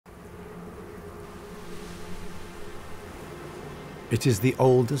It is the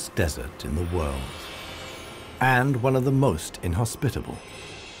oldest desert in the world, and one of the most inhospitable,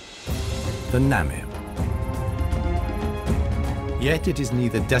 the Namib. Yet it is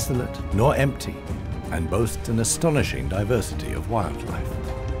neither desolate nor empty, and boasts an astonishing diversity of wildlife.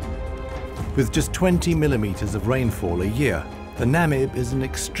 With just 20 millimeters of rainfall a year, the Namib is an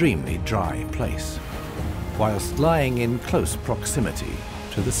extremely dry place, whilst lying in close proximity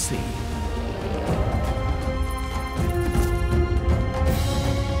to the sea.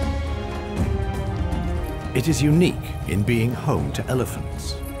 It is unique in being home to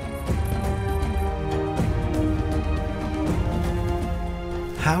elephants.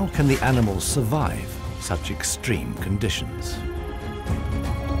 How can the animals survive such extreme conditions?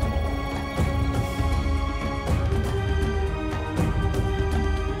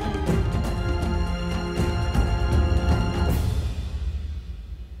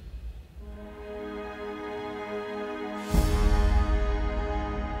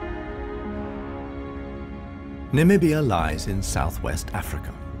 Namibia lies in southwest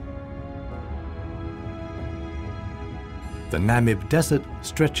Africa. The Namib Desert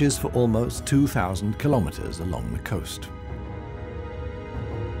stretches for almost 2,000 kilometers along the coast.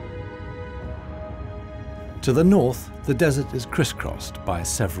 To the north, the desert is crisscrossed by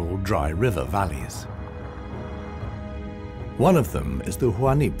several dry river valleys. One of them is the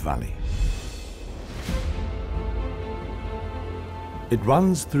Hoanib Valley. It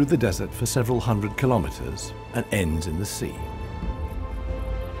runs through the desert for several hundred kilometers and ends in the sea.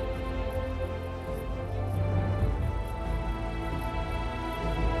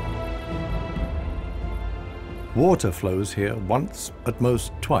 Water flows here once, at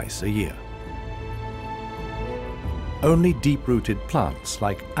most twice a year. Only deep-rooted plants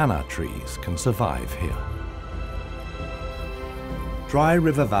like anna trees can survive here. Dry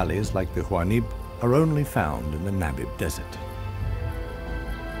river valleys like the Hoanib are only found in the Namib Desert.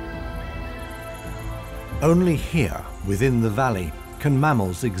 Only here, within the valley, can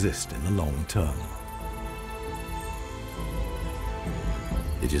mammals exist in the long term.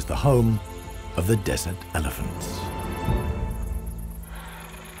 It is the home of the desert elephants.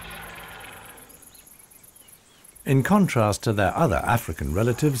 In contrast to their other African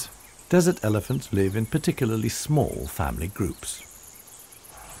relatives, desert elephants live in particularly small family groups.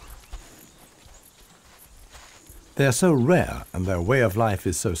 They are so rare and their way of life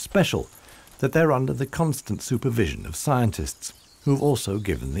is so special that they're under the constant supervision of scientists who have also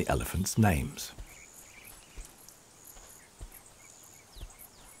given the elephants names.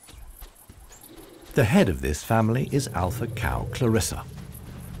 The head of this family is alpha cow Clarissa.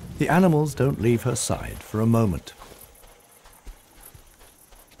 The animals don't leave her side for a moment.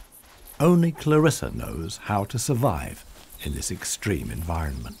 Only Clarissa knows how to survive in this extreme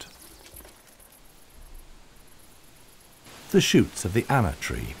environment. The shoots of the anna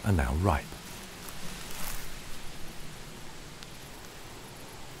tree are now ripe.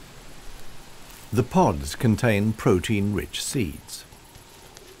 The pods contain protein-rich seeds.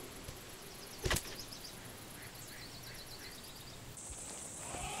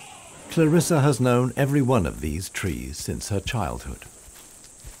 Clarissa has known every one of these trees since her childhood.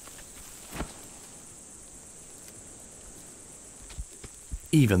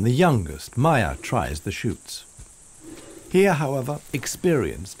 Even the youngest, Maya, tries the shoots. Here, however,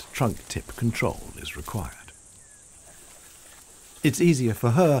 experienced trunk tip control is required. It's easier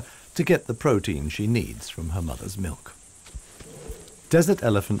for her to get the protein she needs from her mother's milk. Desert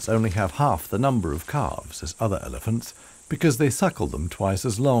elephants only have half the number of calves as other elephants because they suckle them twice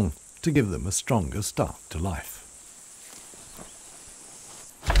as long to give them a stronger start to life.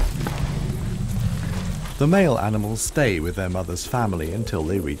 The male animals stay with their mother's family until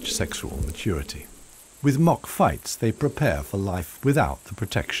they reach sexual maturity. With mock fights, they prepare for life without the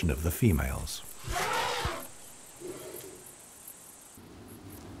protection of the females.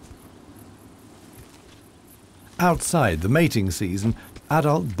 Outside the mating season,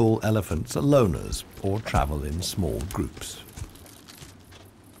 adult bull elephants are loners or travel in small groups.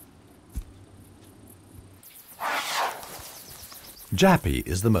 Jappy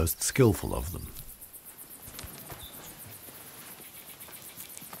is the most skillful of them.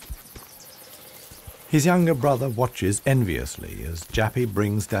 His younger brother watches enviously as Jappy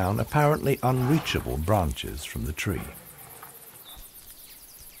brings down apparently unreachable branches from the tree.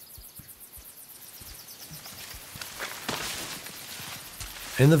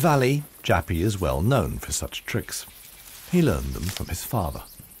 In the valley, Jappy is well known for such tricks. He learned them from his father.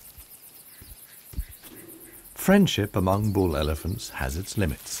 Friendship among bull elephants has its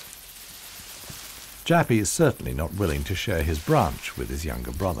limits. Jappy is certainly not willing to share his branch with his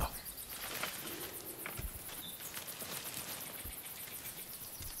younger brother.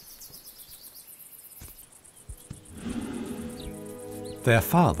 Their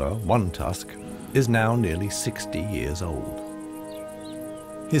father, One Tusk, is now nearly 60 years old.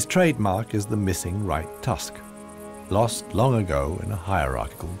 His trademark is the missing right tusk, lost long ago in a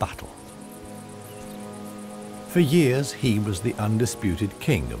hierarchical battle. For years, he was the undisputed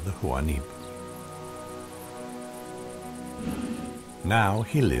king of the Hoanib. Now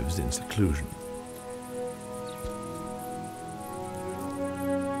he lives in seclusion.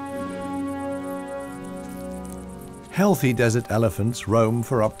 Healthy desert elephants roam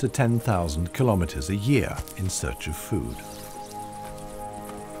for up to 10,000 kilometers a year in search of food.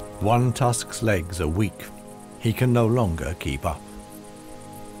 One Tusk's legs are weak. He can no longer keep up.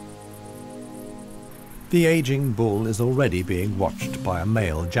 The aging bull is already being watched by a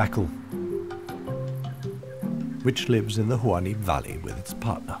male jackal, which lives in the Hoanib Valley with its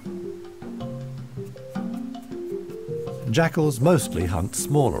partner. Jackals mostly hunt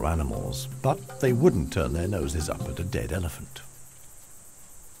smaller animals, but they wouldn't turn their noses up at a dead elephant.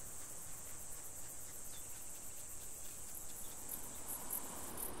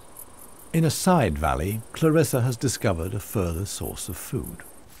 In a side valley, Clarissa has discovered a further source of food.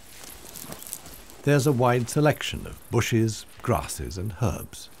 There's a wide selection of bushes, grasses and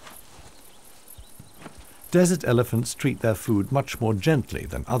herbs. Desert elephants treat their food much more gently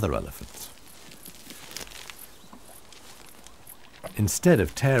than other elephants. Instead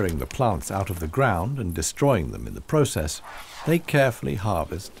of tearing the plants out of the ground and destroying them in the process, they carefully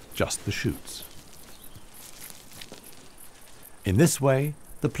harvest just the shoots. In this way,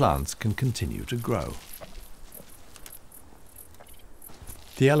 the plants can continue to grow.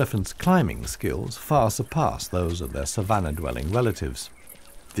 The elephants' climbing skills far surpass those of their savanna-dwelling relatives.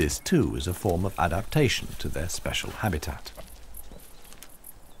 This too is a form of adaptation to their special habitat.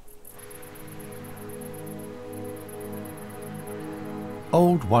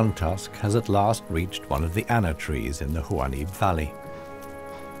 Old One Tusk has at last reached one of the anna trees in the Hoanib Valley.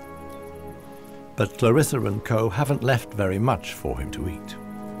 But Clarissa and co haven't left very much for him to eat.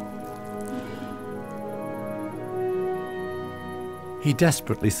 He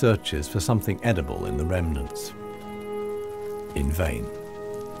desperately searches for something edible in the remnants. In vain.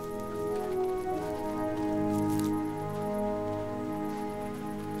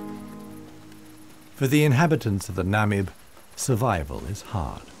 For the inhabitants of the Namib, survival is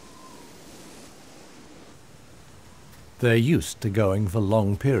hard. They're used to going for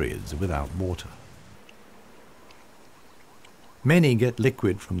long periods without water. Many get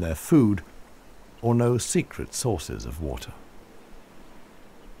liquid from their food or know secret sources of water.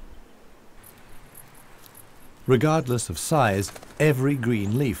 Regardless of size, every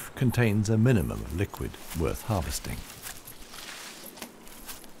green leaf contains a minimum of liquid worth harvesting.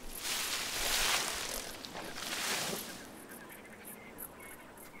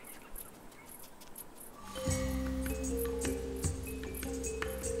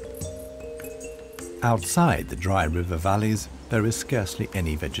 Outside the dry river valleys, there is scarcely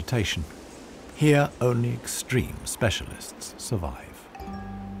any vegetation. Here, only extreme specialists survive.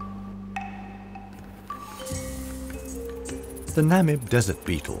 The Namib desert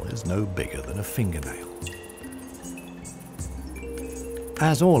beetle is no bigger than a fingernail.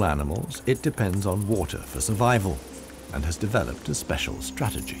 As all animals, it depends on water for survival and has developed a special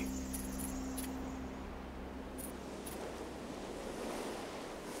strategy.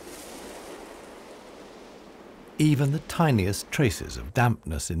 Even the tiniest traces of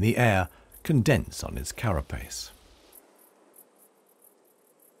dampness in the air condense on its carapace.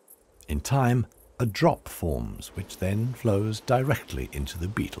 In time, a drop forms, which then flows directly into the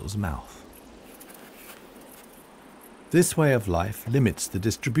beetle's mouth. This way of life limits the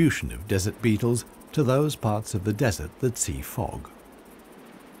distribution of desert beetles to those parts of the desert that see fog.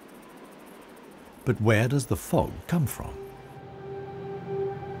 But where does the fog come from?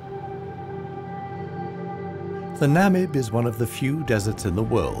 The Namib is one of the few deserts in the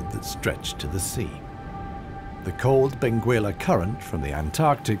world that stretch to the sea. The cold Benguela current from the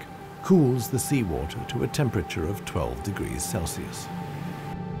Antarctic cools the seawater to a temperature of 12 degrees Celsius.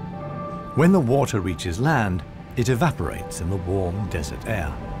 When the water reaches land, it evaporates in the warm desert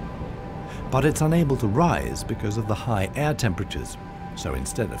air. But it's unable to rise because of the high air temperatures, so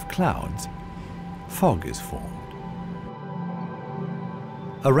instead of clouds, fog is formed.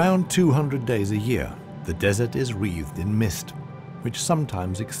 Around 200 days a year, the desert is wreathed in mist, which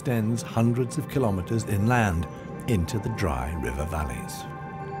sometimes extends hundreds of kilometers inland into the dry river valleys.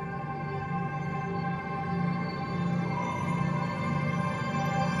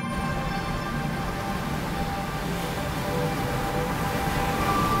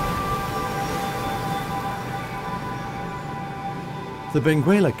 The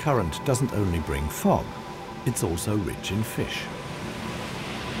Benguela current doesn't only bring fog, it's also rich in fish.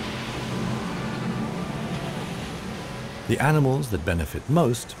 The animals that benefit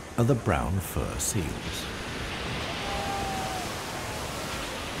most are the brown fur seals.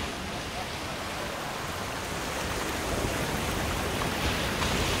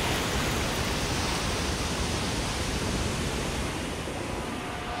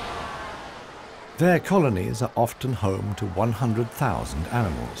 Their colonies are often home to 100,000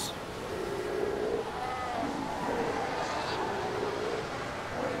 animals.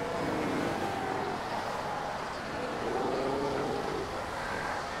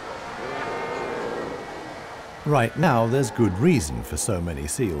 Right now, there's good reason for so many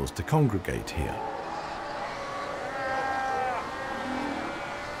seals to congregate here.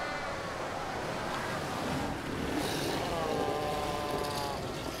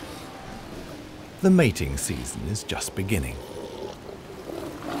 The mating season is just beginning.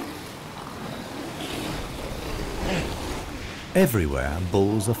 Everywhere,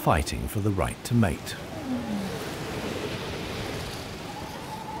 bulls are fighting for the right to mate.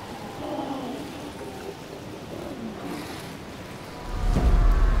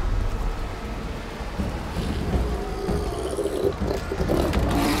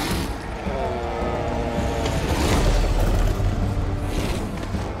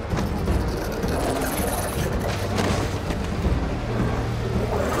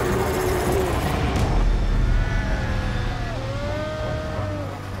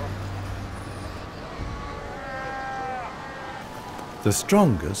 The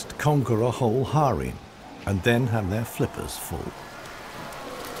strongest conquer a whole harem and then have their flippers full.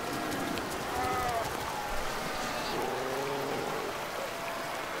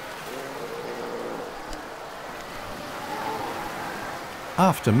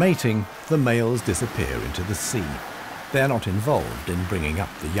 After mating, the males disappear into the sea. They're not involved in bringing up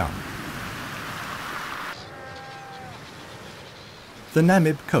the young. The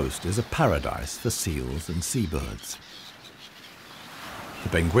Namib coast is a paradise for seals and seabirds.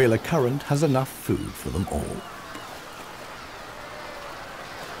 The Benguela current has enough food for them all.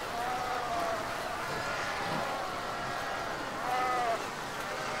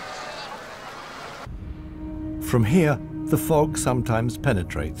 From here, the fog sometimes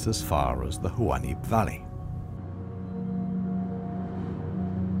penetrates as far as the Hoanib valley.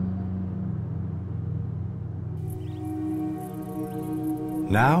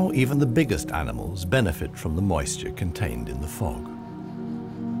 Now, even the biggest animals benefit from the moisture contained in the fog.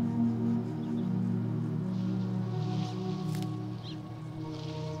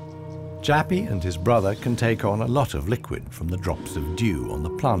 Jappy and his brother can take on a lot of liquid from the drops of dew on the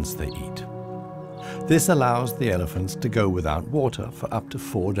plants they eat. This allows the elephants to go without water for up to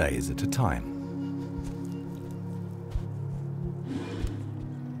 4 days at a time.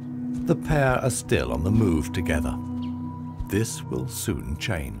 The pair are still on the move together. This will soon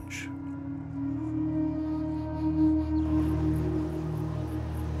change.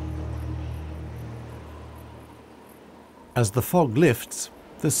 As the fog lifts,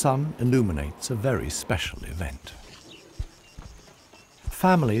 the sun illuminates a very special event.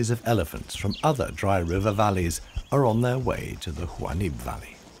 Families of elephants from other dry river valleys are on their way to the Hoanib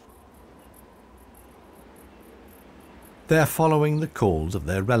Valley. They're following the calls of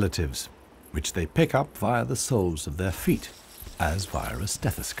their relatives, which they pick up via the soles of their feet, as via a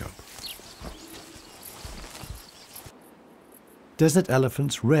stethoscope. Desert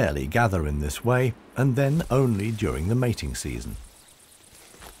elephants rarely gather in this way, and then only during the mating season.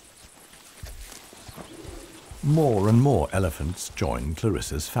 More and more elephants join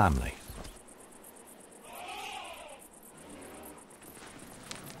Clarissa's family.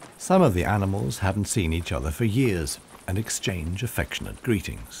 Some of the animals haven't seen each other for years and exchange affectionate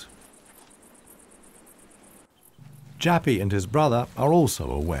greetings. Jappy and his brother are also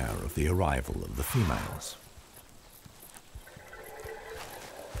aware of the arrival of the females.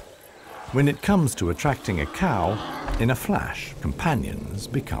 When it comes to attracting a cow, in a flash, companions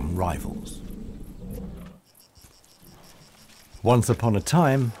become rivals. Once upon a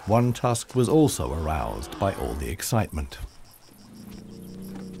time, One Tusk was also aroused by all the excitement.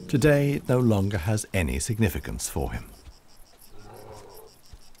 Today, it no longer has any significance for him.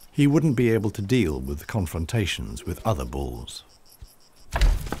 He wouldn't be able to deal with confrontations with other bulls.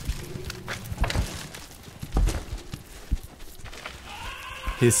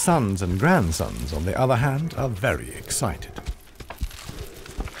 His sons and grandsons, on the other hand, are very excited.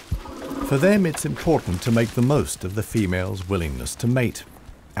 For them, it's important to make the most of the female's willingness to mate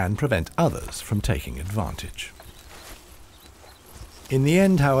and prevent others from taking advantage. In the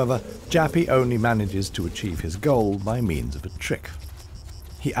end, however, Jappy only manages to achieve his goal by means of a trick.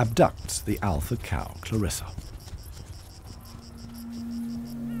 He abducts the alpha cow, Clarissa.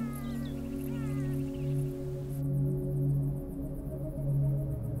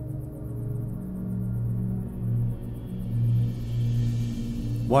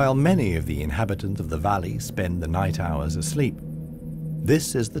 While many of the inhabitants of the valley spend the night hours asleep,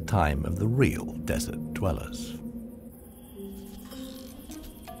 this is the time of the real desert dwellers.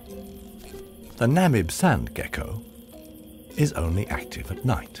 The Namib sand gecko is only active at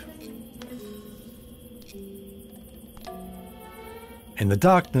night. In the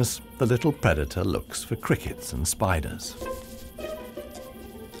darkness, the little predator looks for crickets and spiders.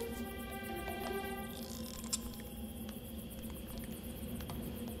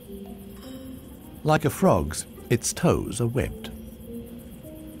 Like a frog's, its toes are webbed.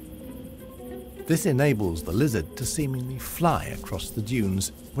 This enables the lizard to seemingly fly across the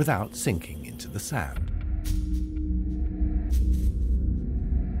dunes without sinking into the sand.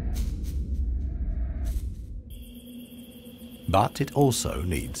 But it also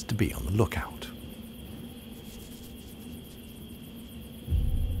needs to be on the lookout.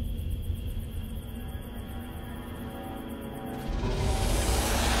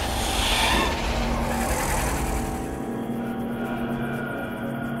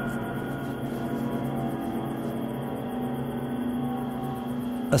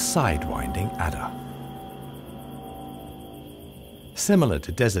 A sidewinding adder. Similar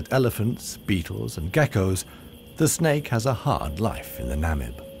to desert elephants, beetles and geckos, the snake has a hard life in the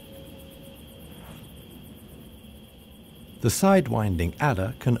Namib. The sidewinding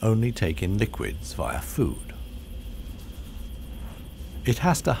adder can only take in liquids via food. It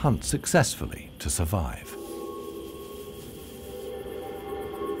has to hunt successfully to survive.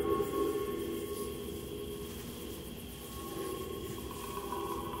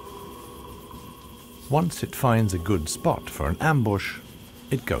 Once it finds a good spot for an ambush,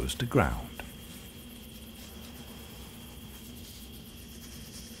 it goes to ground.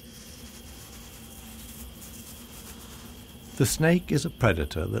 The snake is a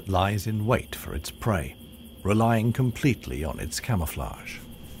predator that lies in wait for its prey, relying completely on its camouflage.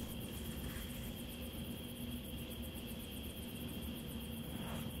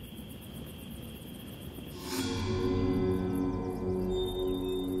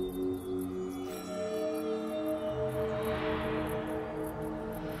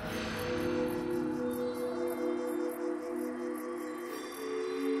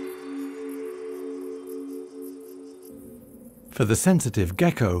 For the sensitive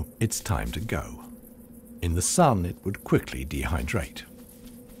gecko, it's time to go. In the sun, it would quickly dehydrate.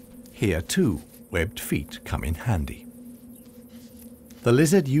 Here, too, webbed feet come in handy. The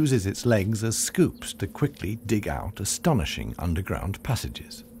lizard uses its legs as scoops to quickly dig out astonishing underground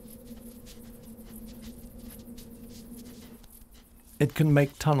passages. It can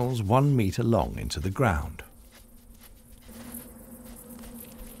make tunnels 1 meter long into the ground.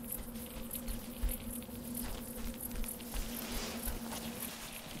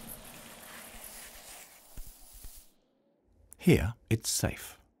 Here, it's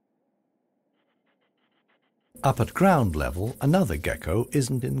safe. Up at ground level, another gecko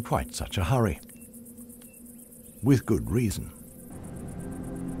isn't in quite such a hurry. With good reason.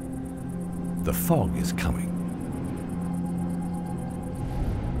 The fog is coming.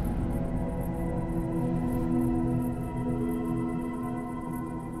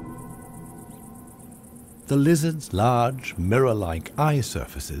 The lizard's large, mirror-like eye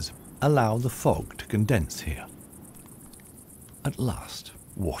surfaces allow the fog to condense here. At last,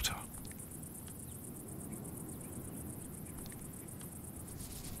 water.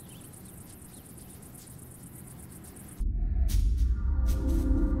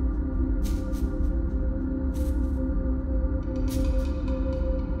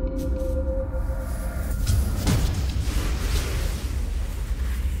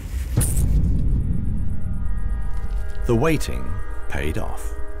 The waiting paid off.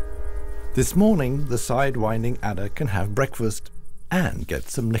 This morning, the sidewinding adder can have breakfast and get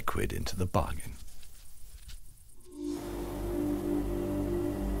some liquid into the bargain.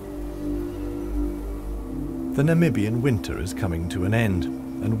 The Namibian winter is coming to an end,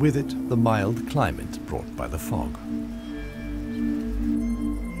 and with it the mild climate brought by the fog.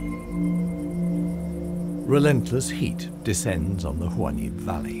 Relentless heat descends on the Hoanib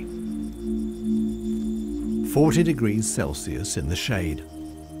valley. 40 degrees Celsius in the shade.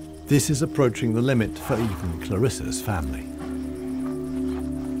 This is approaching the limit for even Clarissa's family.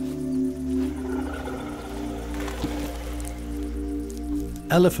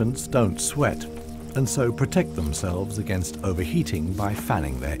 Elephants don't sweat, and so protect themselves against overheating by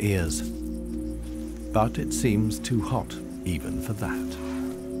fanning their ears. But it seems too hot even for that.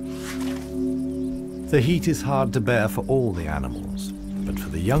 The heat is hard to bear for all the animals, but for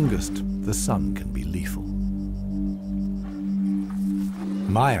the youngest, the sun can be lethal.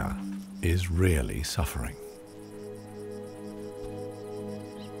 Maya is really suffering.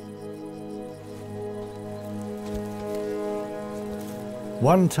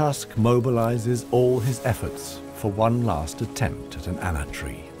 One Tusk mobilizes all his efforts for one last attempt at an anna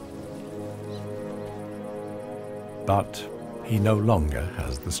tree. But he no longer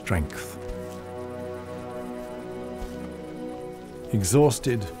has the strength.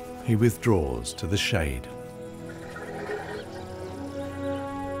 Exhausted, he withdraws to the shade.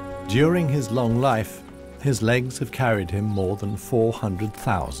 During his long life, his legs have carried him more than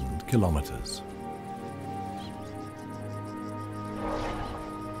 400,000 kilometers.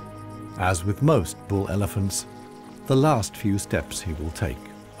 As with most bull elephants, the last few steps he will take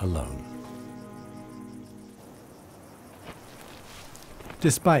alone.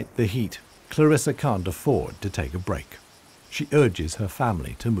 Despite the heat, Clarissa can't afford to take a break. She urges her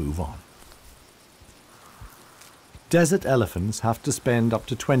family to move on. Desert elephants have to spend up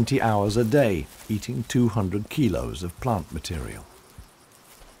to 20 hours a day eating 200 kilos of plant material.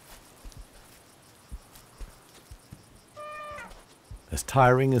 As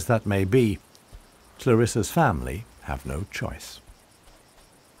tiring as that may be, Clarissa's family have no choice.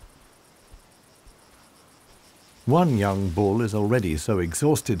 One young bull is already so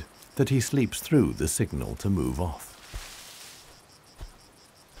exhausted that he sleeps through the signal to move off.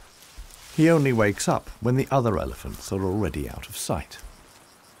 He only wakes up when the other elephants are already out of sight.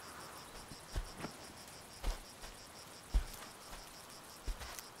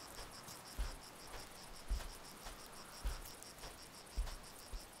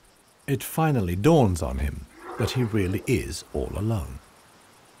 It finally dawns on him that he really is all alone.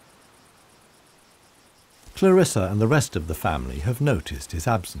 Clarissa and the rest of the family have noticed his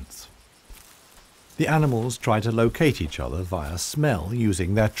absence. The animals try to locate each other via smell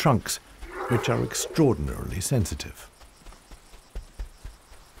using their trunks, which are extraordinarily sensitive.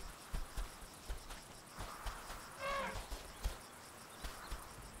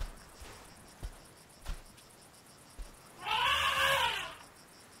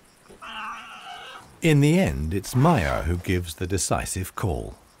 In the end, it's Maya who gives the decisive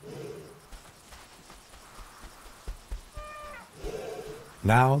call.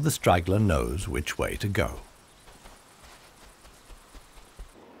 Now the straggler knows which way to go.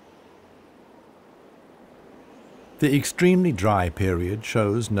 The extremely dry period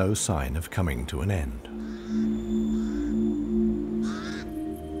shows no sign of coming to an end.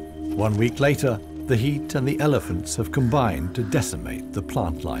 1 week later, the heat and the elephants have combined to decimate the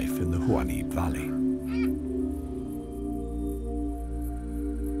plant life in the Hoanib Valley.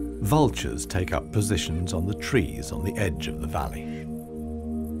 Vultures take up positions on the trees on the edge of the valley.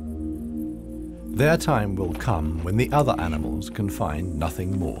 Their time will come when the other animals can find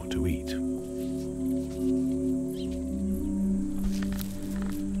nothing more to eat.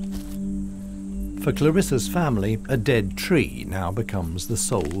 For Clarissa's family, a dead tree now becomes the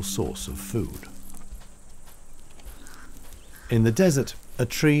sole source of food. In the desert, a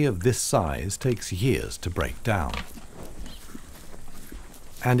tree of this size takes years to break down.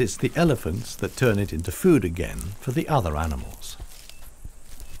 And it's the elephants that turn it into food again for the other animals.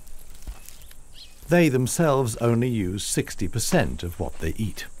 They themselves only use 60% of what they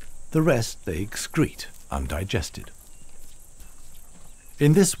eat. The rest they excrete undigested.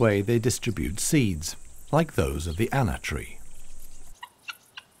 In this way they distribute seeds, like those of the anna tree.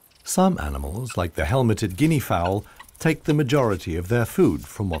 Some animals, like the helmeted guinea fowl, take the majority of their food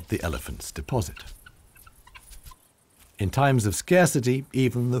from what the elephants deposit. In times of scarcity,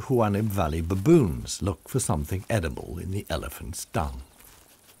 even the Hoanib Valley baboons look for something edible in the elephant's dung.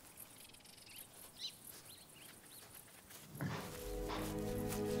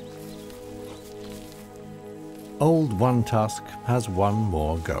 Old One Tusk has one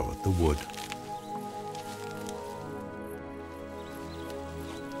more go at the wood.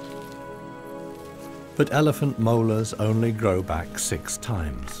 But elephant molars only grow back 6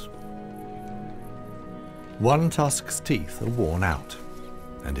 times. One Tusk's teeth are worn out,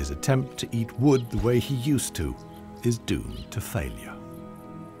 and his attempt to eat wood the way he used to is doomed to failure.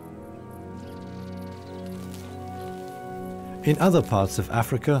 In other parts of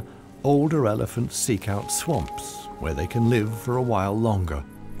Africa, older elephants seek out swamps where they can live for a while longer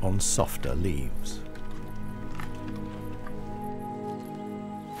on softer leaves.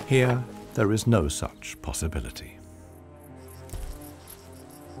 Here, there is no such possibility.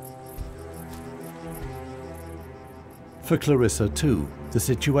 For Clarissa, too, the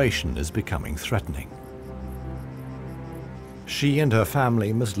situation is becoming threatening. She and her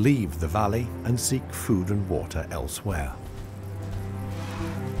family must leave the valley and seek food and water elsewhere.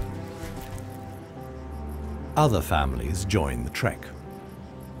 Other families join the trek.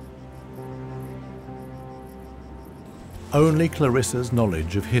 Only Clarissa's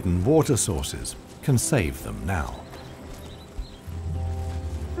knowledge of hidden water sources can save them now.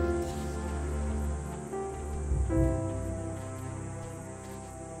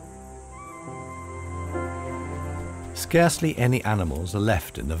 Scarcely any animals are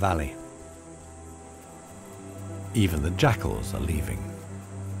left in the valley. Even the jackals are leaving.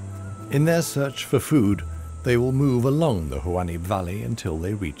 In their search for food, they will move along the Hoanib Valley until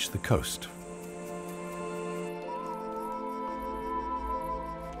they reach the coast.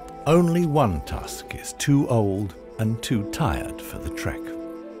 Only One Tusk is too old and too tired for the trek.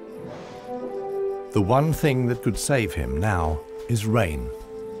 The one thing that could save him now is rain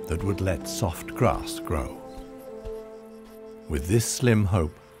that would let soft grass grow. With this slim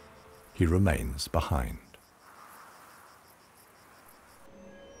hope, he remains behind.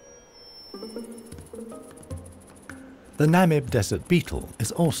 The Namib desert beetle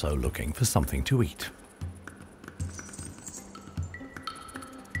is also looking for something to eat.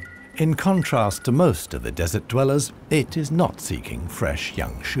 In contrast to most of the desert dwellers, it is not seeking fresh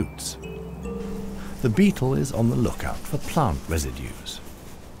young shoots. The beetle is on the lookout for plant residues.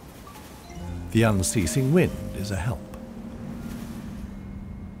 The unceasing wind is a help.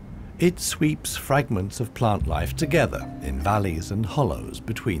 It sweeps fragments of plant life together in valleys and hollows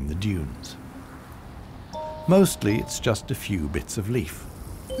between the dunes. Mostly it's just a few bits of leaf.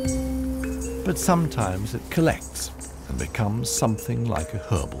 But sometimes it collects and becomes something like a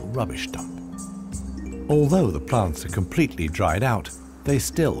herbal rubbish dump. Although the plants are completely dried out, they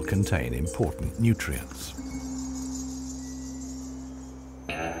still contain important nutrients.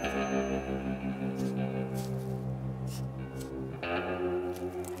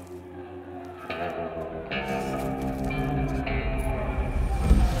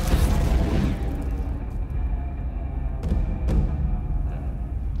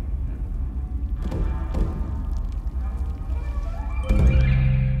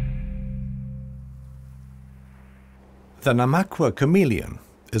 The Namaqua chameleon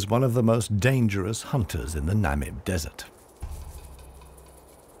is one of the most dangerous hunters in the Namib desert.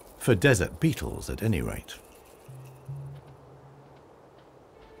 For desert beetles, at any rate.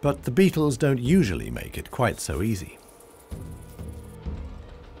 But the beetles don't usually make it quite so easy.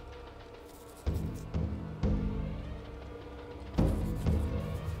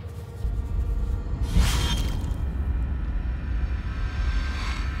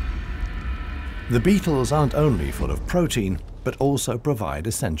 The beetles aren't only full of protein, but also provide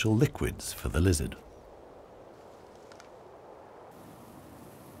essential liquids for the lizard.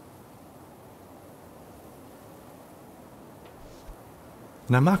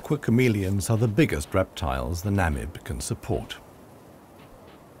 Namaqua chameleons are the biggest reptiles the Namib can support.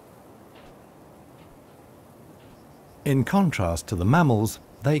 In contrast to the mammals,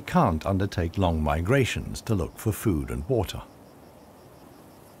 they can't undertake long migrations to look for food and water.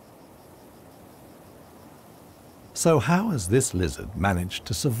 So how has this lizard managed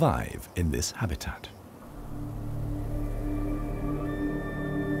to survive in this habitat?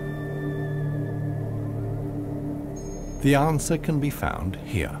 The answer can be found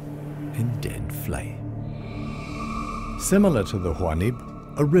here, in dead flay. Similar to the Hoanib,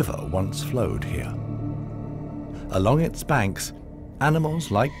 a river once flowed here. Along its banks,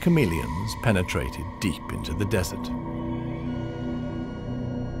 animals like chameleons penetrated deep into the desert.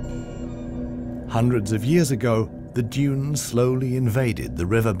 Hundreds of years ago, the dunes slowly invaded the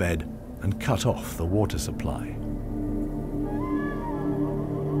riverbed and cut off the water supply.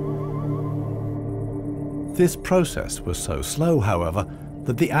 This process was so slow, however,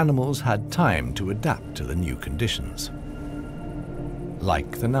 that the animals had time to adapt to the new conditions,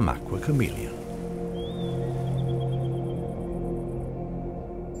 like the Namaqua chameleon.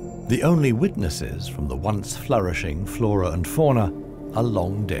 The only witnesses from the once flourishing flora and fauna are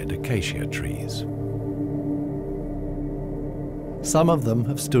long-dead acacia trees. Some of them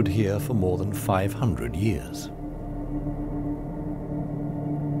have stood here for more than 500 years.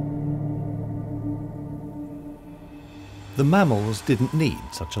 The mammals didn't need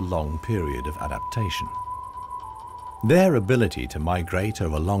such a long period of adaptation. Their ability to migrate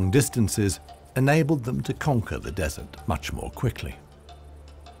over long distances enabled them to conquer the desert much more quickly.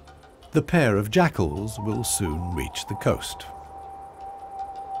 The pair of jackals will soon reach the coast.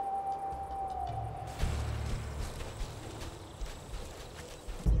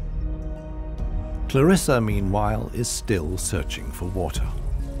 Clarissa, meanwhile, is still searching for water.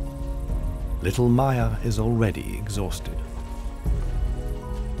 Little Maya is already exhausted.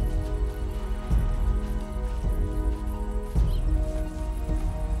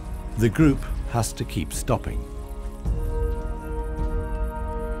 The group has to keep stopping.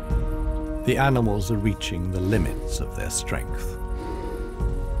 The animals are reaching the limits of their strength.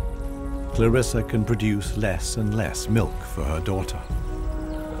 Clarissa can produce less and less milk for her daughter.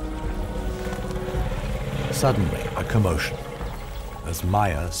 Suddenly, a commotion, as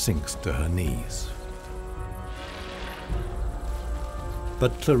Maya sinks to her knees.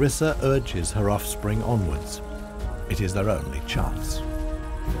 But Clarissa urges her offspring onwards. It is their only chance.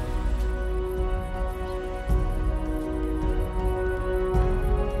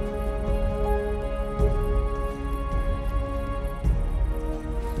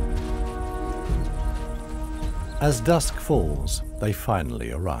 As dusk falls, they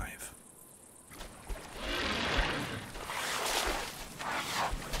finally arrive.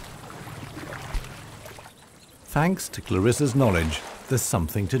 Thanks to Clarissa's knowledge, there's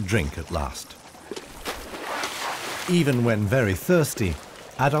something to drink at last. Even when very thirsty,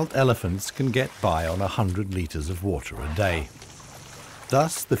 adult elephants can get by on 100 litres of water a day.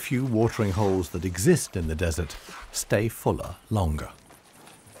 Thus, the few watering holes that exist in the desert stay fuller longer.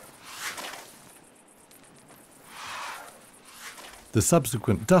 The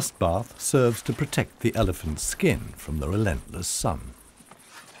subsequent dust bath serves to protect the elephant's skin from the relentless sun.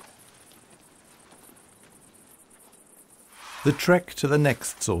 The trek to the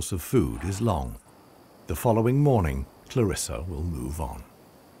next source of food is long. The following morning, Clarissa will move on.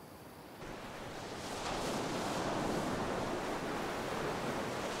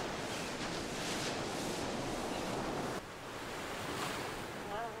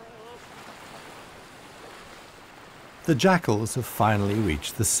 The jackals have finally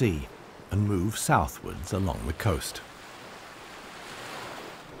reached the sea and move southwards along the coast.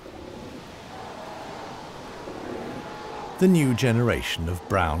 The new generation of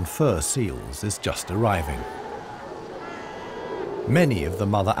brown fur seals is just arriving. Many of the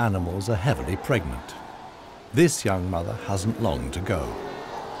mother animals are heavily pregnant. This young mother hasn't long to go.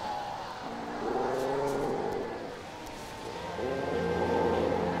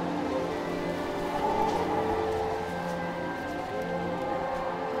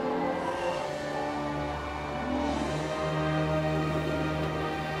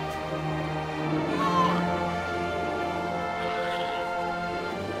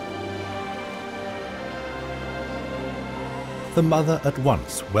 The mother at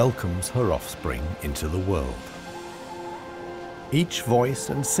once welcomes her offspring into the world. Each voice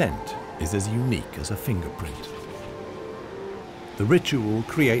and scent is as unique as a fingerprint. The ritual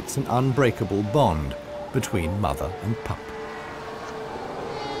creates an unbreakable bond between mother and pup.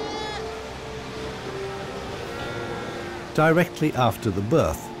 Directly after the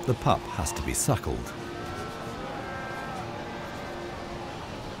birth, the pup has to be suckled.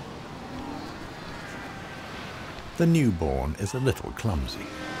 The newborn is a little clumsy.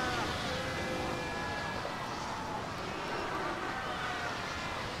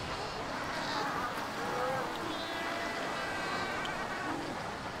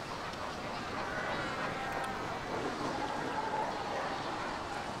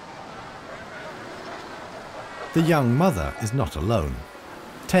 The young mother is not alone.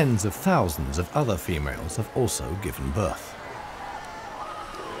 Tens of thousands of other females have also given birth.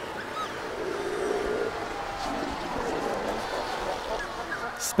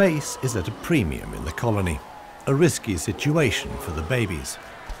 Space is at a premium in the colony, a risky situation for the babies.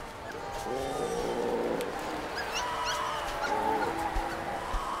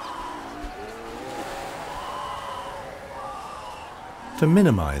 To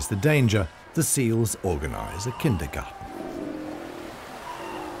minimize the danger, the seals organize a kindergarten.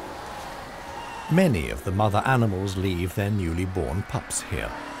 Many of the mother animals leave their newly born pups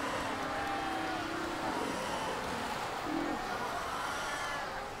here.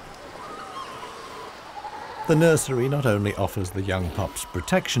 The nursery not only offers the young pups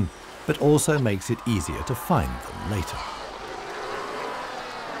protection, but also makes it easier to find them later.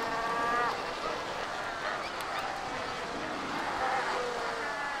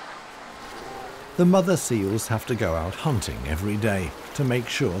 The mother seals have to go out hunting every day to make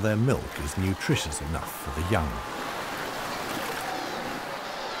sure their milk is nutritious enough for the young.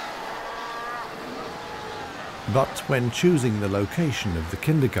 But when choosing the location of the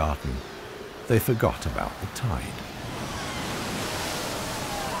kindergarten, they forgot about the tide.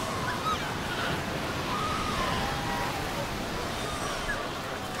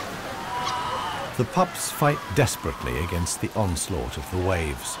 The pups fight desperately against the onslaught of the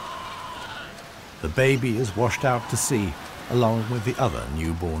waves. The baby is washed out to sea along with the other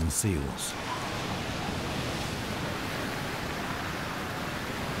newborn seals.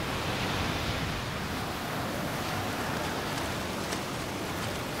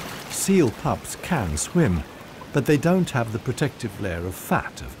 Seal pups can swim, but they don't have the protective layer of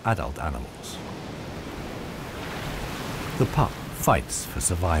fat of adult animals. The pup fights for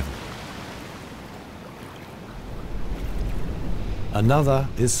survival. Another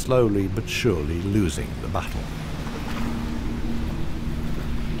is slowly but surely losing the battle.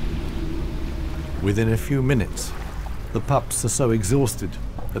 Within a few minutes, The pups are so exhausted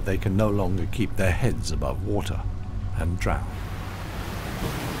that they can no longer keep their heads above water and drown.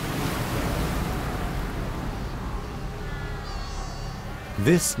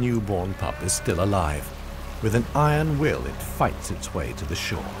 This newborn pup is still alive. With an iron will, it fights its way to the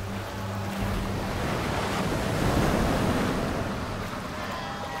shore.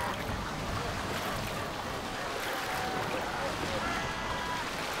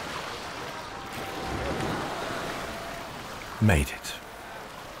 Made it.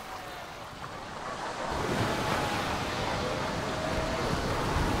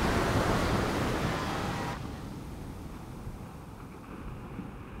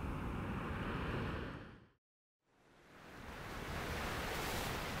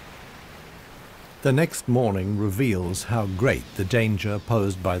 The next morning reveals how great the danger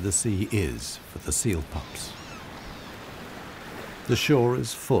posed by the sea is for the seal pups. The shore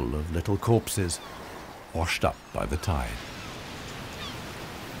is full of little corpses, washed up by the tide.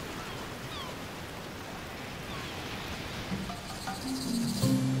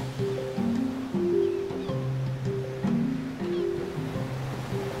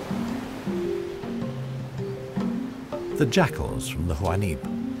 The jackals from the Hoanib.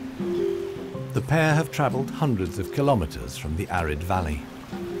 The pair have travelled hundreds of kilometres from the arid valley.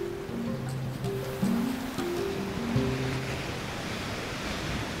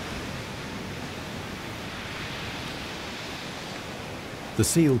 The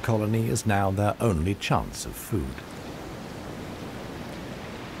seal colony is now their only chance of food.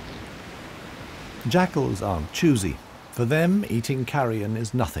 Jackals aren't choosy. For them, eating carrion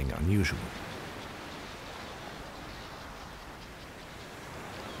is nothing unusual.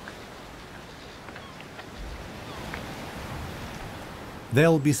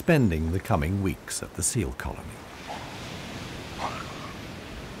 They'll be spending the coming weeks at the seal colony.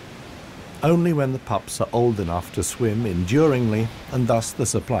 Only when the pups are old enough to swim enduringly, and thus the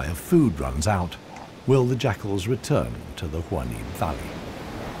supply of food runs out, will the jackals return to the Hoanib Valley.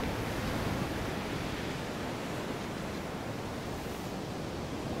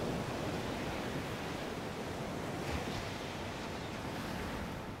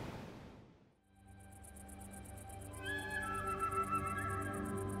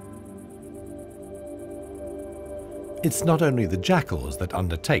 It's not only the jackals that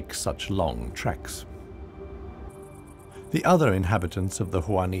undertake such long treks. The other inhabitants of the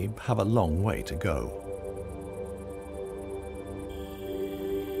Hoanib have a long way to go.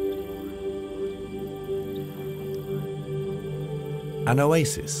 An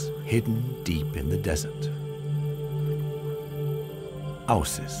oasis hidden deep in the desert.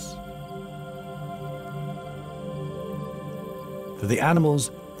 Oasis. For the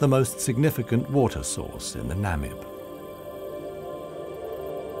animals, the most significant water source in the Namib.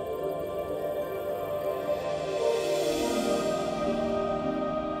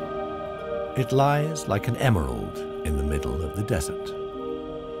 It lies like an emerald in the middle of the desert.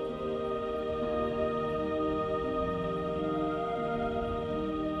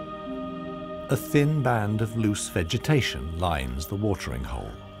 A thin band of loose vegetation lines the watering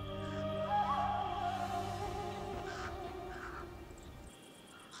hole.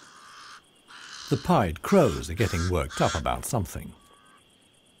 The pied crows are getting worked up about something.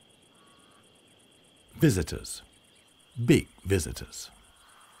 Visitors. Big visitors.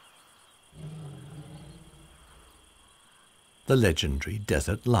 The legendary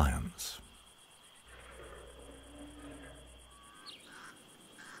desert lions.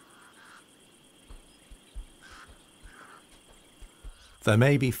 There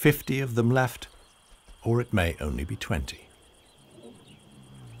may be 50 of them left, or it may only be 20.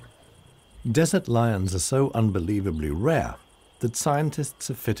 Desert lions are so unbelievably rare that scientists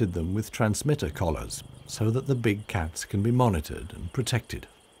have fitted them with transmitter collars so that the big cats can be monitored and protected.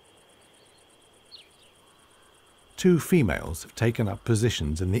 2 females have taken up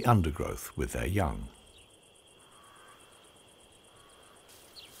positions in the undergrowth with their young.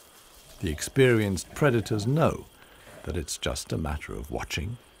 The experienced predators know that it's just a matter of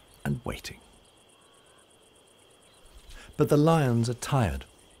watching and waiting. But the lions are tired.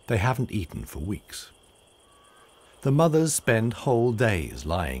 They haven't eaten for weeks. The mothers spend whole days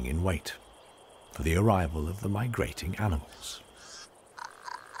lying in wait for the arrival of the migrating animals.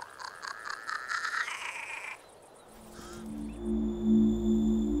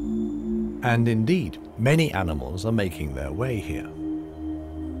 And indeed, many animals are making their way here.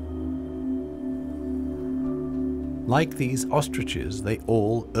 Like these ostriches, they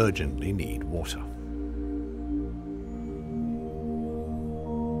all urgently need water.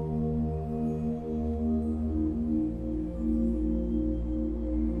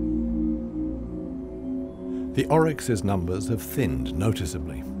 The oryx's numbers have thinned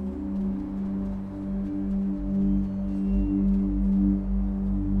noticeably.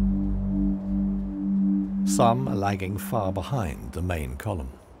 Some are lagging far behind the main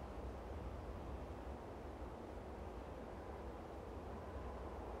column.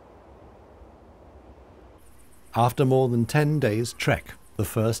 After more than 10 days' trek, the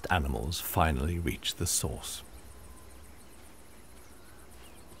first animals finally reach the source.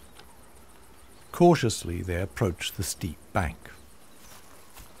 Cautiously, they approach the steep bank.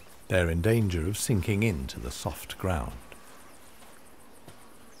 They're in danger of sinking into the soft ground.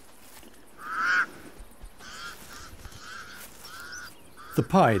 The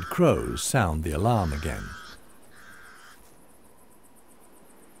pied crows sound the alarm again.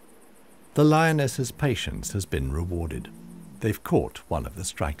 The lioness's patience has been rewarded. They've caught one of the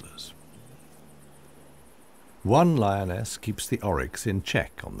stragglers. One lioness keeps the oryx in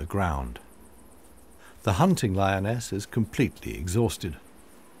check on the ground. The hunting lioness is completely exhausted.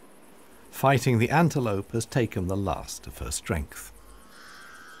 Fighting the antelope has taken the last of her strength.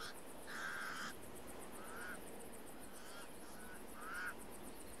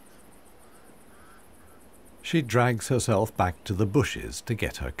 She drags herself back to the bushes to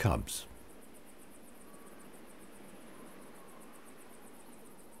get her cubs.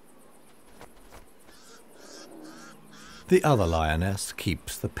 The other lioness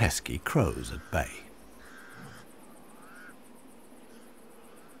keeps the pesky crows at bay.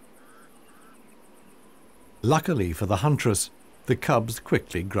 Luckily for the huntress, the cubs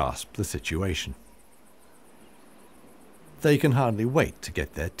quickly grasp the situation. They can hardly wait to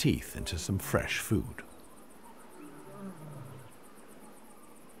get their teeth into some fresh food.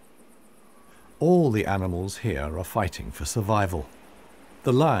 All the animals here are fighting for survival.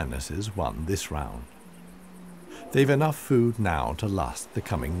 The lionesses won this round. They've enough food now to last the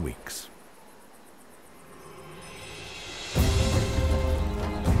coming weeks.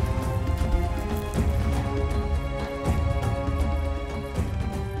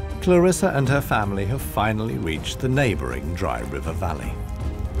 Clarissa and her family have finally reached the neighbouring dry river valley.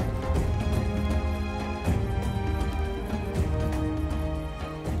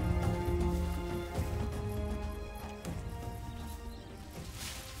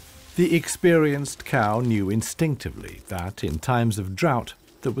 The experienced cow knew instinctively that in times of drought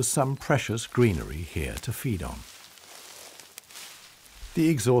there was some precious greenery here to feed on. The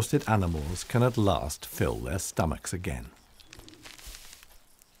exhausted animals can at last fill their stomachs again.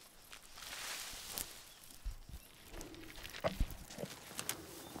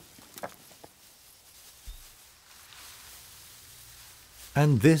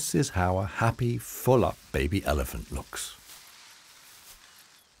 And this is how a happy, full-up baby elephant looks.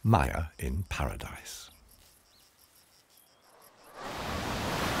 Maya in paradise.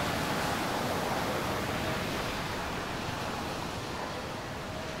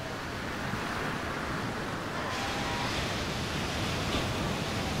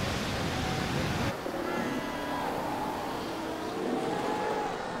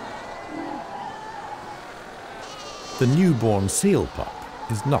 The newborn seal pup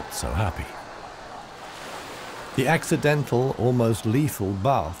is not so happy. The accidental, almost lethal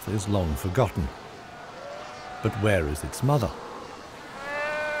bath is long forgotten. But where is its mother?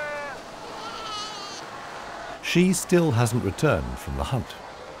 She still hasn't returned from the hunt.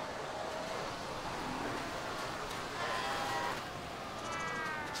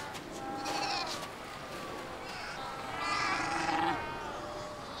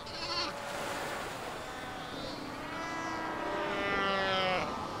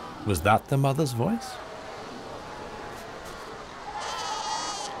 Was that the mother's voice?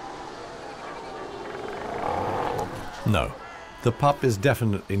 No, the pup is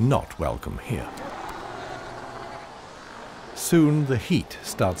definitely not welcome here. Soon the heat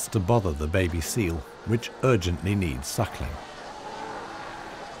starts to bother the baby seal, which urgently needs suckling.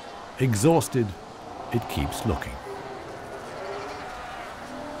 Exhausted, it keeps looking.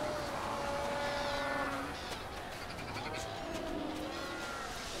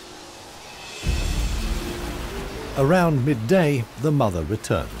 Around midday, the mother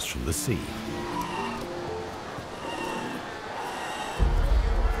returns from the sea.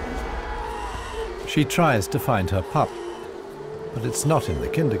 She tries to find her pup, but it's not in the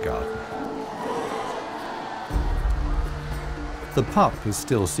kindergarten. The pup is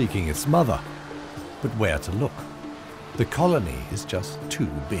still seeking its mother, but where to look? The colony is just too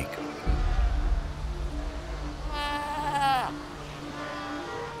big.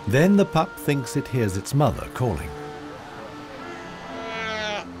 Then the pup thinks it hears its mother calling.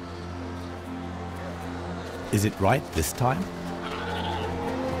 Is it right this time?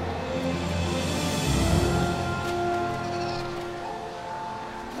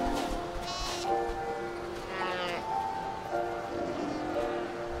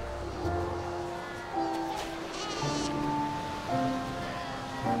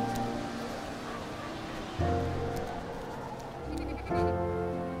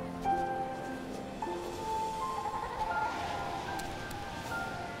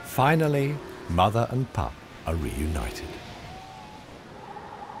 Finally, mother and pup are reunited.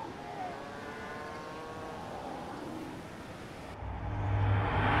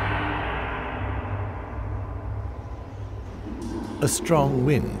 A strong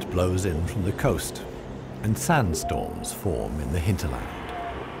wind blows in from the coast, and sandstorms form in the hinterland.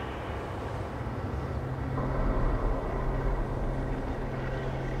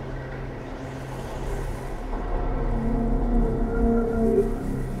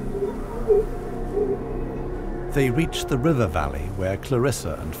 They reach the river valley where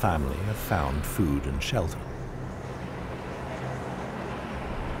Clarissa and family have found food and shelter.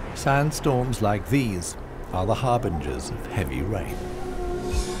 Sandstorms like these are the harbingers of heavy rain.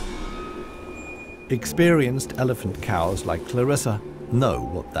 Experienced elephant cows like Clarissa know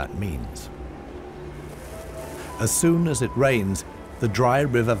what that means. As soon as it rains, the dry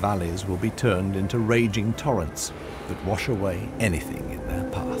river valleys will be turned into raging torrents that wash away anything in their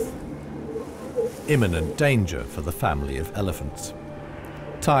path. Imminent danger for the family of elephants.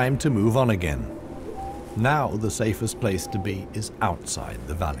 Time to move on again. Now the safest place to be is outside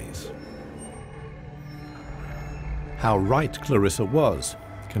the valleys. How right Clarissa was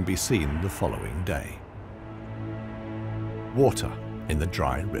can be seen the following day. Water in the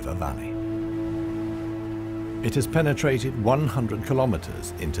dry river valley. It has penetrated 100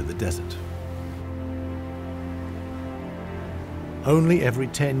 kilometers into the desert. Only every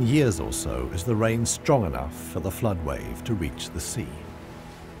 10 years or so is the rain strong enough for the flood wave to reach the sea.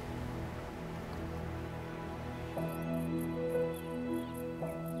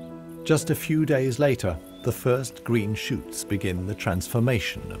 Just a few days later, the first green shoots begin the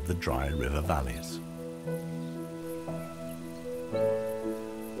transformation of the dry river valleys.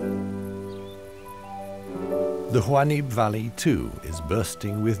 The Hoanib Valley too is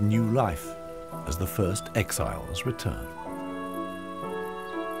bursting with new life as the first exiles return.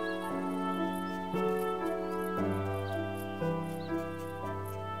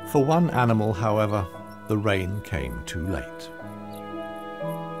 For one animal, however, the rain came too late.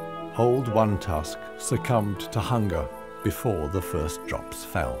 Old One Tusk succumbed to hunger before the first drops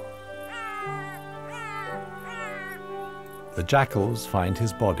fell. The jackals find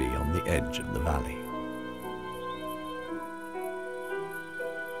his body on the edge of the valley.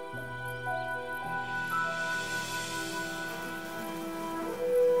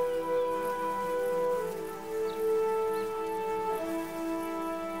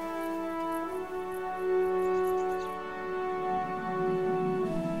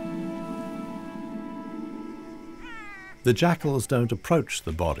 The jackals don't approach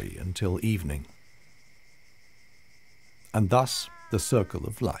the body until evening. And thus the circle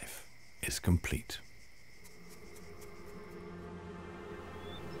of life is complete.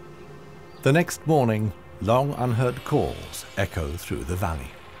 The next morning, long unheard calls echo through the valley.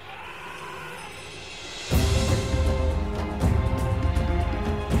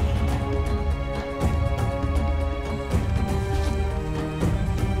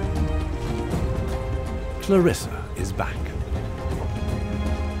 Clarissa is back.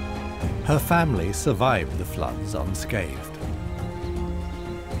 Her family survived the floods unscathed.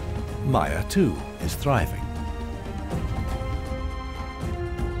 Maya too is thriving.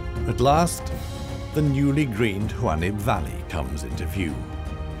 At last, the newly greened Hoanib Valley comes into view.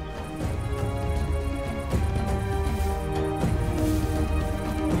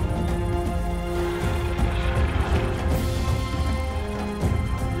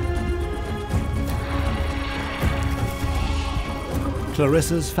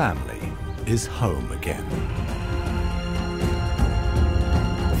 Clarissa's family is home again.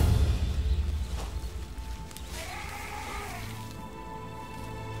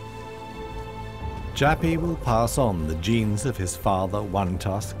 Jappy will pass on the genes of his father, One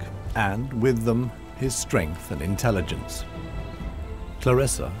Tusk, and with them, his strength and intelligence.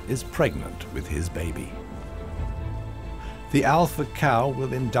 Clarissa is pregnant with his baby. The alpha cow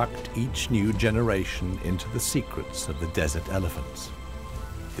will induct each new generation into the secrets of the desert elephants.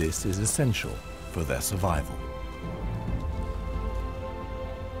 This is essential for their survival.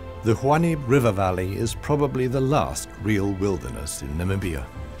 The Hoanib River Valley is probably the last real wilderness in Namibia,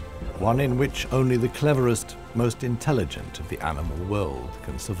 one in which only the cleverest, most intelligent of the animal world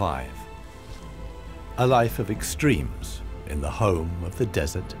can survive. A life of extremes in the home of the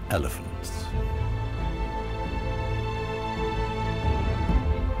desert elephants.